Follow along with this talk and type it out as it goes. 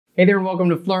Hey there and welcome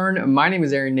to PHLEARN. My name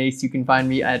is Aaron Nace. You can find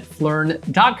me at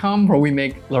PHLEARN.com where we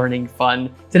make learning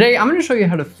fun. Today I'm going to show you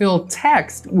how to fill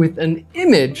text with an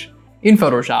image in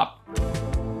Photoshop.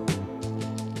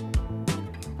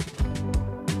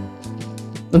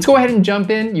 Let's go ahead and jump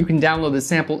in. You can download the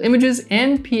sample images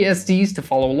and PSDs to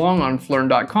follow along on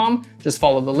PHLEARN.com. Just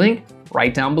follow the link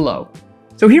right down below.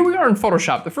 So here we are in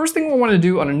Photoshop. The first thing we want to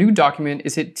do on a new document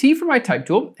is hit T for my type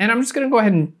tool, and I'm just going to go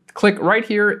ahead and click right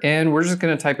here, and we're just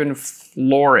going to type in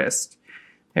florist.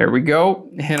 There we go.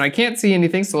 And I can't see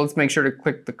anything, so let's make sure to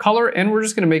click the color, and we're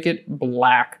just going to make it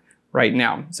black right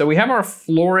now. So we have our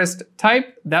florist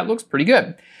type. That looks pretty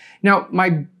good. Now,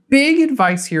 my big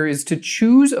advice here is to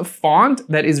choose a font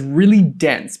that is really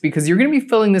dense, because you're going to be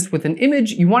filling this with an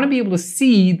image. You want to be able to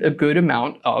see a good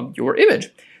amount of your image.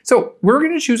 So we're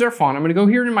going to choose our font. I'm going to go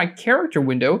here in my character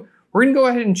window. We're going to go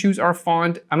ahead and choose our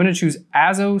font. I'm going to choose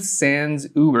Azo Sans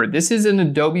Uber. This is an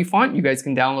Adobe font. You guys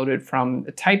can download it from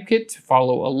the Typekit to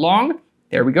follow along.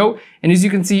 There we go. And as you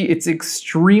can see, it's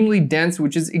extremely dense,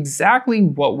 which is exactly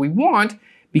what we want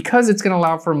because it's going to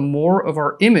allow for more of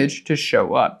our image to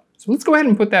show up. So let's go ahead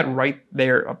and put that right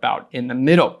there about in the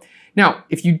middle. Now,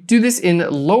 if you do this in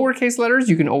lowercase letters,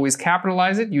 you can always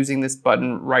capitalize it using this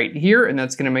button right here, and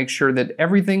that's going to make sure that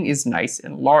everything is nice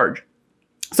and large.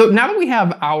 So now that we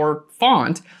have our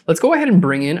font, let's go ahead and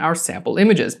bring in our sample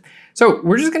images. So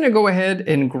we're just going to go ahead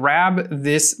and grab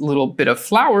this little bit of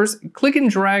flowers, click and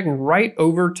drag right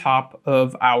over top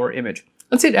of our image.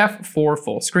 Let's hit F for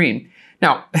full screen.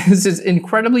 Now, this is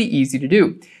incredibly easy to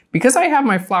do. Because I have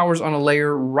my flowers on a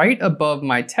layer right above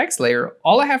my text layer,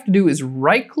 all I have to do is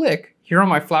right click here on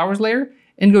my flowers layer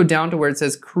and go down to where it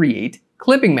says Create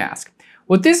Clipping Mask.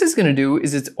 What this is going to do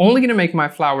is it's only going to make my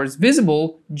flowers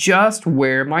visible just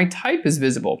where my type is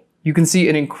visible. You can see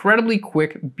an incredibly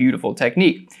quick, beautiful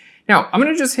technique. Now, I'm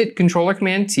going to just hit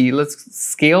Control-Command-T. Let's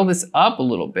scale this up a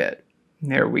little bit.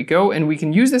 There we go. And we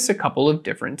can use this a couple of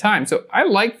different times. So I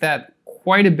like that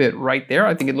quite a bit right there.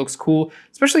 I think it looks cool,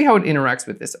 especially how it interacts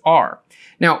with this R.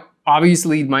 Now,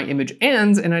 obviously my image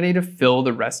ends and I need to fill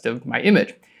the rest of my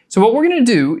image. So what we're going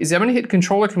to do is I'm going to hit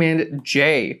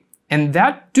Control-Command-J. And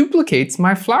that duplicates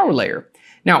my flower layer.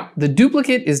 Now, the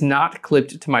duplicate is not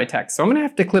clipped to my text, so I'm gonna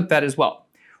have to clip that as well.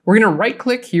 We're gonna right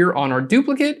click here on our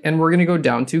duplicate and we're gonna go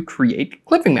down to Create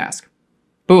Clipping Mask.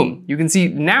 Boom, you can see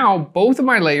now both of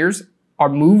my layers are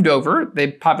moved over. They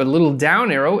pop a little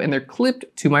down arrow and they're clipped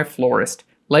to my florist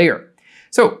layer.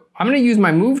 So I'm gonna use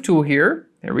my move tool here.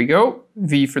 There we go,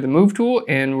 V for the move tool,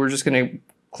 and we're just gonna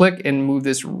click and move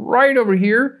this right over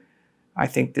here. I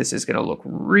think this is gonna look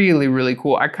really, really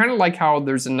cool. I kind of like how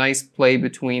there's a nice play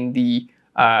between the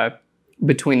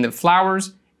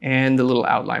flowers and the little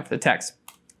outline for the text.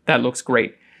 That looks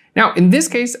great. Now, in this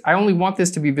case, I only want this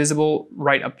to be visible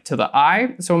right up to the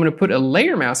eye. So I'm gonna put a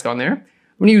layer mask on there. I'm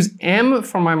gonna use M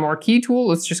for my marquee tool.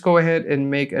 Let's just go ahead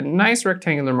and make a nice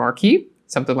rectangular marquee,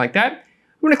 something like that.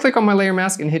 I'm gonna click on my layer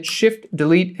mask and hit Shift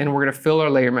Delete, and we're gonna fill our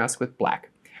layer mask with black.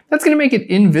 That's gonna make it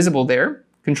invisible there.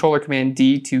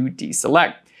 Control-Command-D to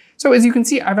deselect. So as you can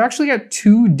see, I've actually got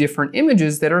two different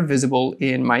images that are visible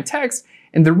in my text.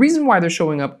 And the reason why they're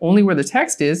showing up only where the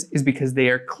text is because they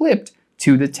are clipped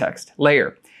to the text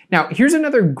layer. Now, here's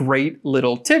another great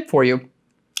little tip for you.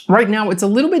 Right now, it's a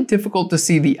little bit difficult to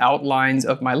see the outlines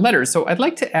of my letters, so I'd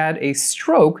like to add a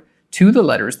stroke to the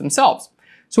letters themselves.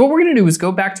 So what we're gonna do is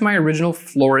go back to my original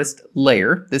florist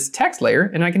layer, this text layer,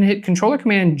 and I can hit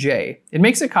Control-Command-J. It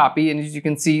makes a copy, and as you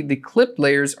can see, the clipped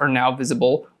layers are now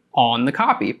visible on the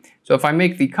copy. So if I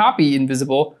make the copy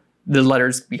invisible, the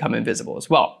letters become invisible as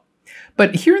well.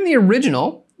 But here in the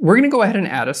original, we're gonna go ahead and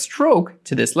add a stroke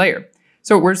to this layer.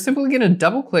 So we're simply gonna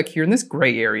double click here in this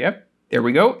gray area. There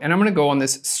we go, and I'm gonna go on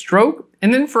this stroke,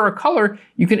 and then for a color,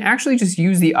 you can actually just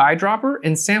use the eyedropper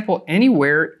and sample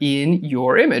anywhere in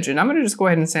your image. And I'm gonna just go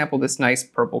ahead and sample this nice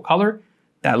purple color.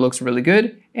 That looks really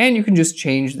good, and you can just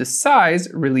change the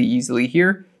size really easily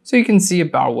here, so you can see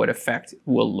about what effect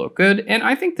will look good. And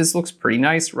I think this looks pretty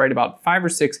nice, right about 5 or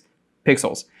 6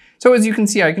 pixels. So as you can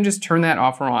see, I can just turn that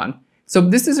off or on. So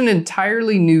this is an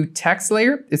entirely new text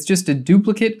layer. It's just a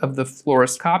duplicate of the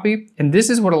florist copy, and this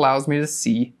is what allows me to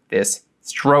see this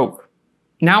stroke.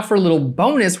 Now for a little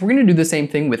bonus, we're gonna do the same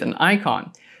thing with an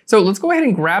icon. So let's go ahead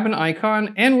and grab an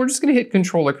icon, and we're just gonna hit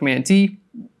Control-Command-T.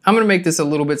 I'm gonna make this a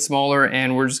little bit smaller,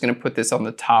 and we're just gonna put this on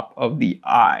the top of the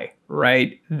eye,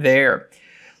 right there.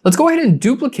 Let's go ahead and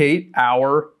duplicate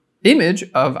our image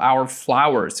of our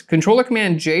flowers.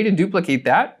 Control-Command-J to duplicate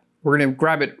that. We're gonna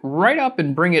grab it right up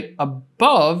and bring it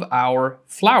above our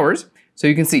flowers. So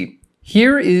you can see,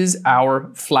 here is our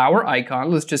flower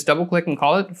icon. Let's just double click and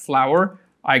call it flower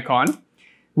icon.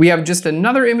 we have just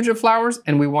another image of flowers,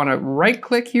 and we want to right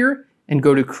click here and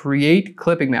go to create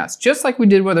clipping mask, just like we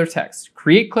did with our text.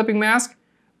 Create clipping mask,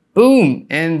 boom,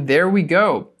 and there we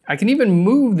go. I can even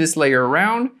move this layer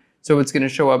around so it's going to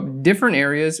show up different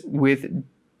areas with,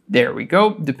 there we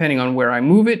go. Depending on where I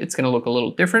move it, it's going to look a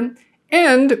little different.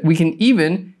 And we can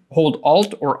even hold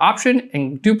Alt or Option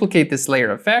and duplicate this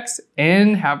layer effects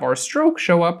and have our stroke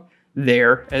show up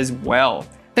there as well.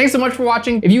 Thanks so much for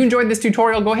watching. If you enjoyed this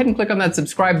tutorial, go ahead and click on that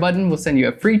subscribe button. We'll send you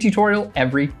a free tutorial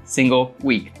every single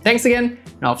week. Thanks again,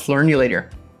 and I'll learn you later.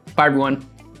 Bye everyone.